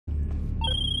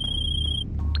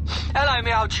Hello,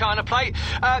 me old China plate.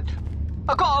 I've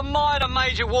got a minor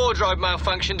major wardrobe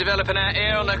malfunction developing out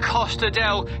here on the Costa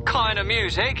del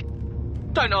Keinemusik.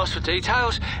 Don't ask for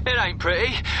details, it ain't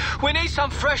pretty. We need some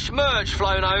fresh merch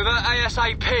flown over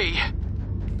ASAP.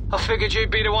 I figured you'd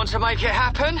be the one to make it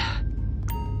happen.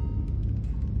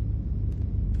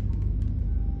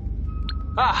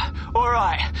 Ah,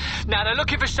 alright. Now they're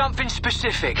looking for something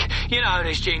specific. You know how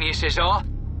these geniuses are.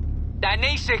 That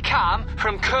needs to come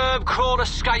from curb crawler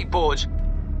skateboards.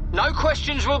 No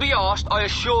questions will be asked, I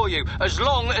assure you, as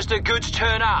long as the goods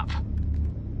turn up.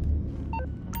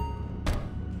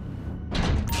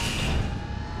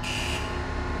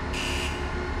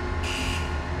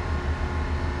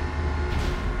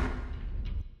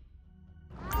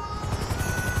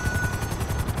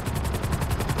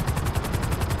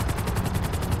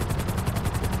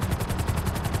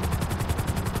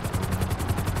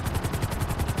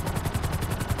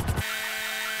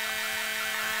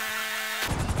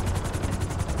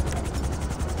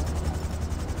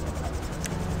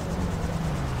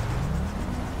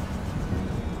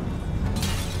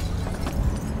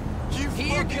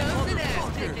 Here comes an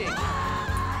ass kicking. You know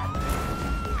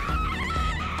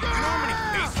how many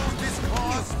pesos this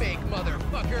costs? You fake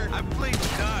motherfucker. I played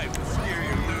dive to scare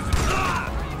you losers.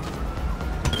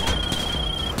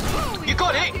 You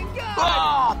got it?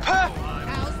 Oh, perfect.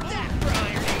 How's that for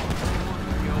irony?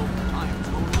 Yo, I'm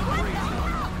totally crazy.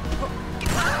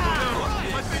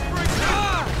 My big break.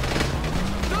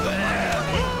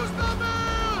 Who's the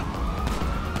man?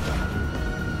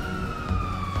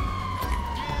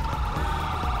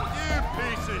 You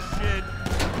piece of shit.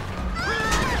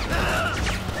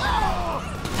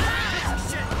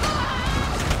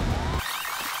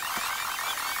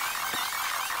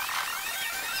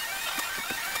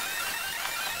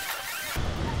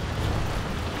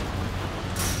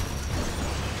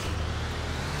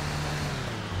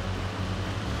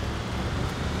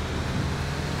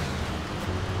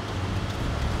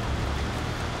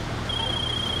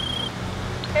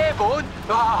 Airborne?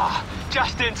 Ah,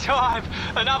 just in time.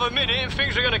 Another minute and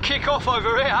things are going to kick off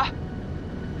over here.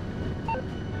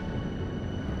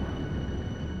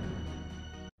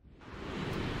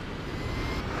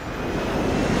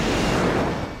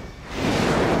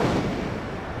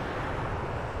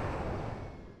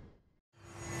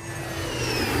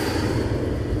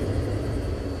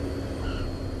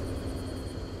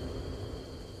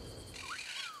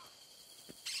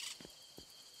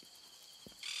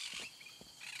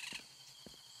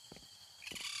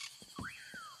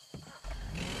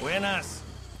 Buenas.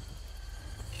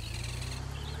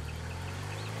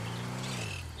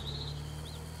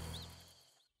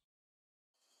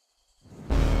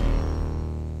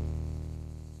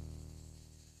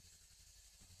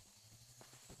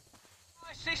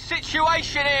 This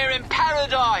situation here in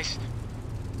paradise.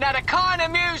 Now the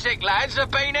Keinemusik lads have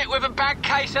been hit with a bad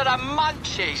case of the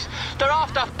munchies. They're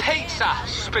after pizza,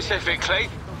 specifically.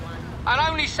 And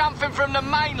only something from the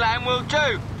mainland will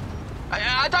do.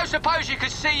 I don't suppose you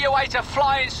could see your way to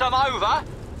flying some over?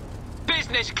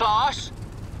 Business class?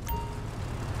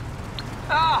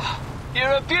 Ah,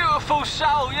 you're a beautiful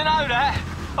soul, you know that.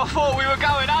 I thought we were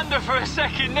going under for a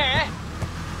second there.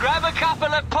 Grab a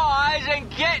couple of pies and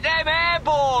get them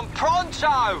airborne,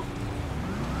 pronto!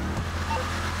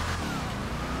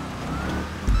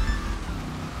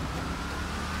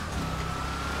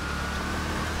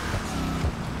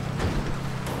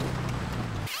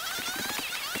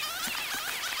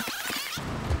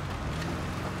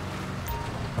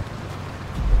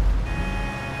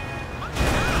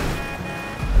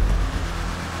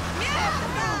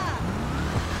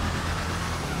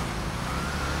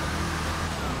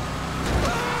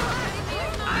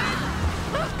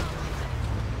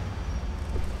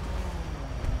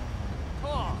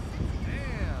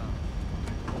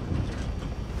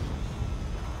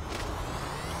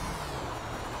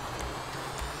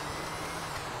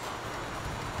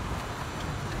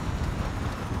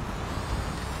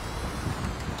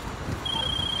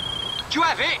 Do you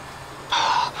have it?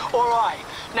 All right,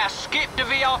 now skip the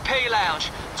VIP lounge.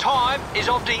 Time is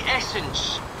of the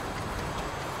essence.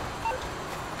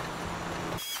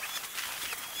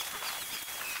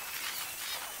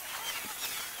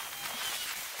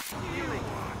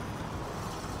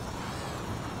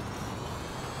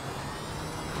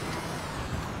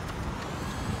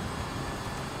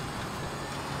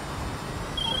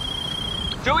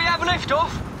 Do we have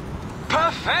liftoff?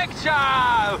 Perfecto!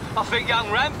 I think young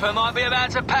Ramper might be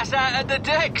about to pass out at the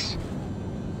decks.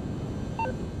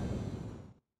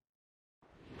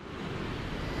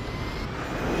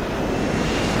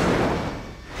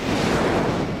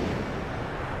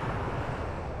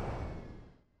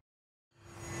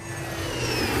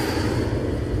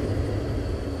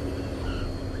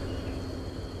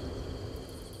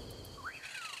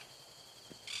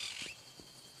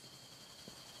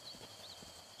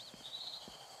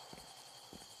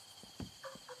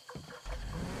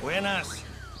 Buenas.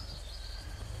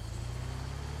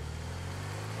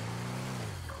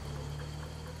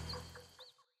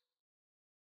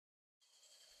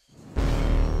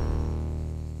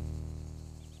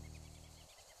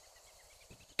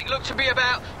 It looked to be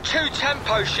about 2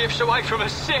 tempo shifts away from a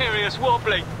serious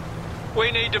wobbly.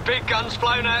 We need the big guns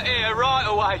flown out here right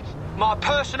away. My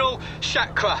personal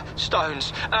chakra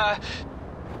stones.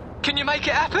 Can you make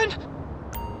it happen?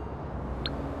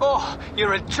 Oh,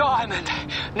 you're a diamond.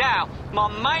 Now, my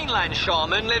mainland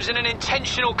shaman lives in an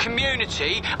intentional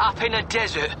community up in the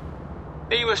desert.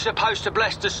 He was supposed to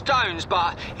bless the stones,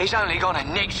 but he's only gone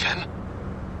and nicked them.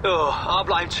 Oh, I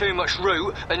blame too much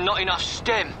root and not enough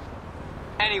stem.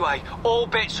 Anyway, all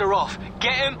bets are off.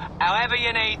 Get him however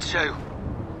you need to.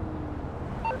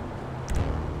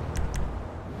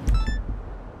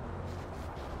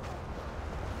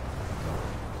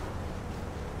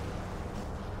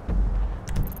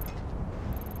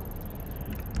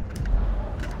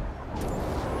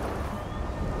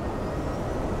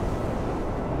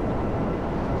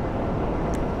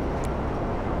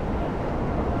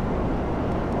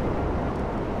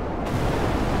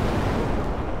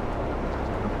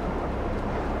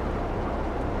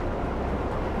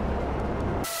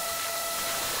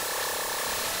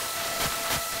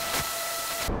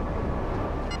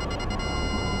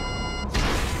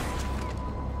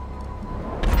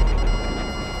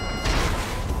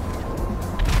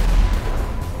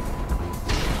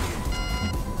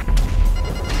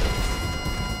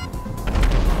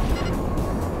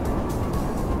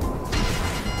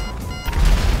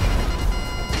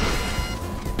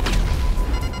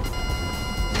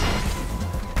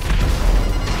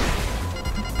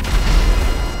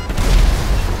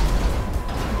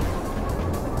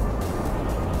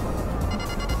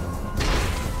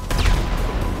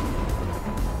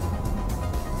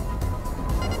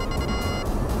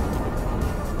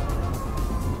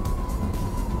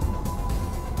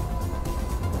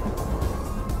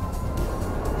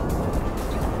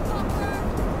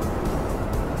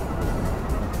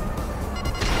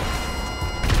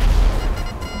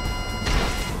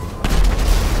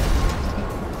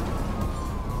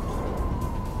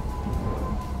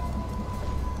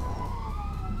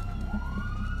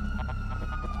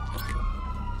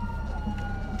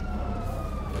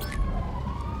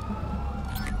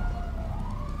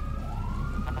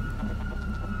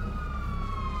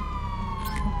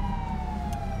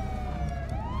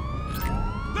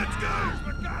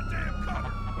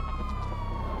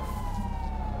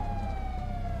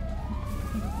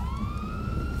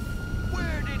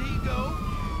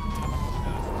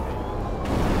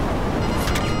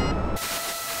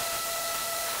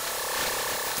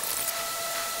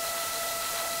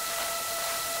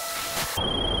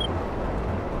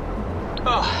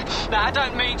 Oh, now I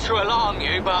don't mean to alarm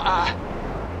you, but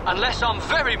unless I'm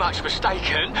very much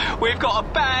mistaken, we've got a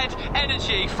bad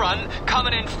energy front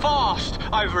coming in fast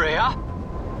over here.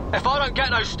 If I don't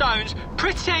get those stones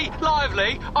pretty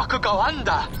lively, I could go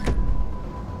under.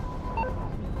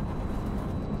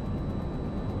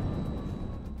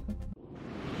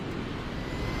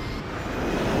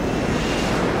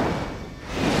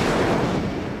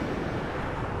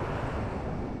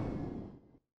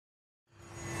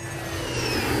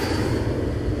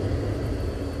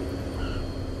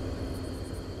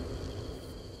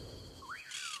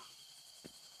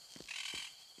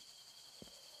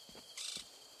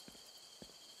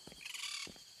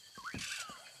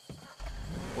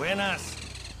 Buenas.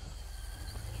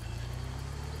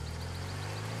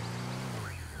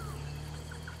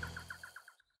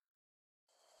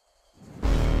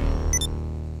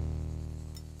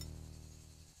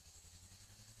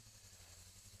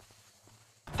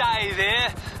 Dave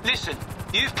here. Listen,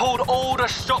 you've pulled all the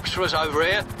stops for us over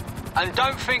here, and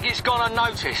don't think it's gone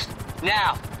unnoticed.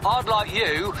 Now, I'd like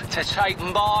you to take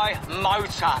my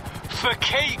motor for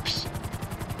keeps.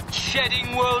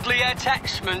 Shedding worldly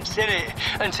attachments in it,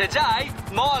 and today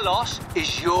my loss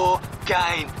is your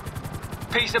gain.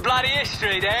 Piece of bloody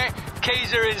history there.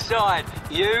 Keys are inside.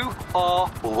 You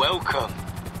are welcome.